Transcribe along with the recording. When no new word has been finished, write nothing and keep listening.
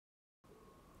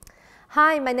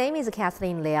Hi, my name is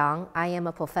Chyi-Lyi Liang. I am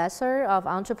a professor of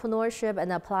entrepreneurship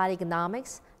and applied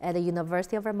economics at the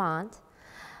University of Vermont.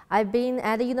 I've been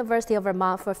at the University of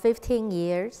Vermont for 15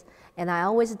 years, and I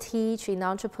always teach in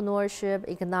entrepreneurship,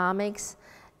 economics,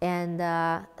 and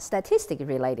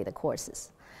statistics-related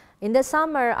courses. In the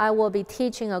summer, I will be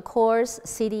teaching a course,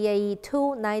 CDAE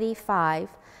 295.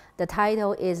 The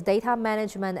title is Data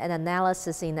Management and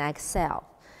Analysis in Excel.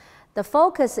 The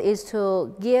focus is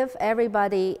to give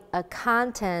everybody a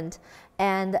content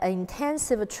and an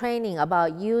intensive training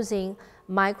about using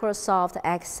Microsoft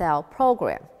Excel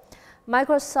program.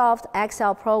 Microsoft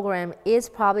Excel program is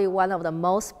probably one of the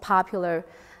most popular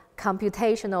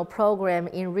computational program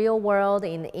in real world,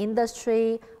 in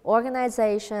industry,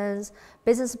 organizations.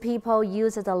 Business people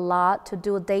use it a lot to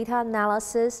do data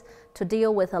analysis, to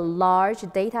deal with a large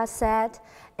data set,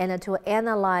 and to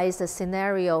analyze the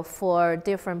scenario for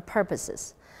different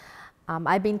purposes.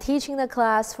 I've been teaching the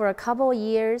class for a couple of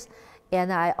years,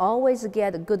 and I always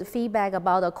get good feedback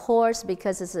about the course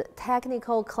because it's a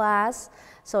technical class,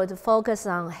 so it focuses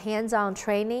on hands-on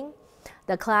training.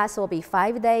 The class will be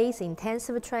 5 days,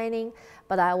 intensive training,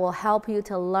 but I will help you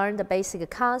to learn the basic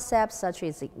concepts such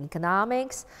as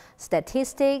economics,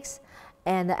 statistics,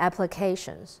 and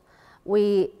applications.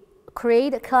 We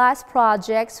create class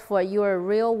projects for your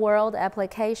real-world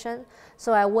application.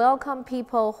 So I welcome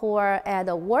people who are at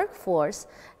the workforce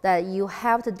that you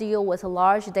have to deal with a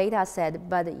large data set,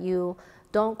 but you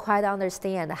don't quite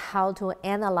understand how to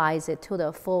analyze it to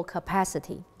the full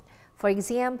capacity. For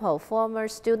example, former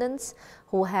students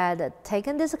who had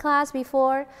taken this class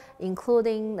before,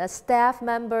 including the staff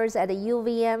members at the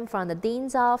UVM from the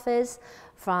Dean's office,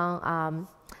 from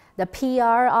the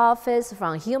PR office,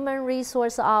 from Human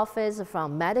Resource office,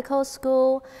 from medical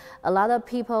school, a lot of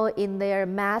people in their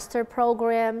master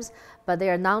programs, but they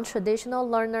are non-traditional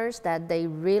learners that they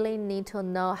really need to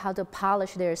know how to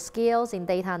polish their skills in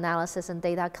data analysis and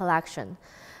data collection.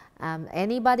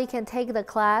 Anybody can take the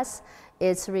class.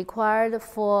 It's required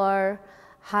for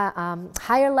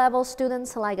higher level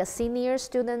students like a senior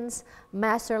students,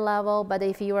 master level, but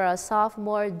if you are a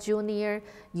sophomore, junior,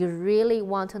 you really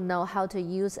want to know how to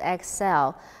use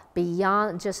Excel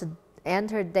beyond just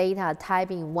enter data,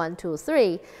 typing 1, 2,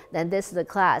 3, then this is the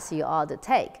class you ought to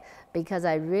take, because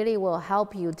I really will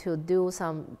help you to do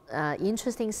some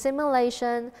interesting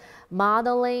simulation,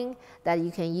 modeling that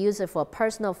you can use it for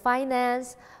personal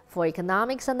finance, for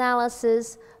economics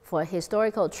analysis, for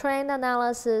historical trend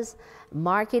analysis,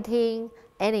 marketing,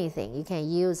 anything, you can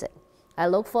use it. I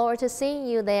look forward to seeing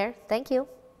you there. Thank you.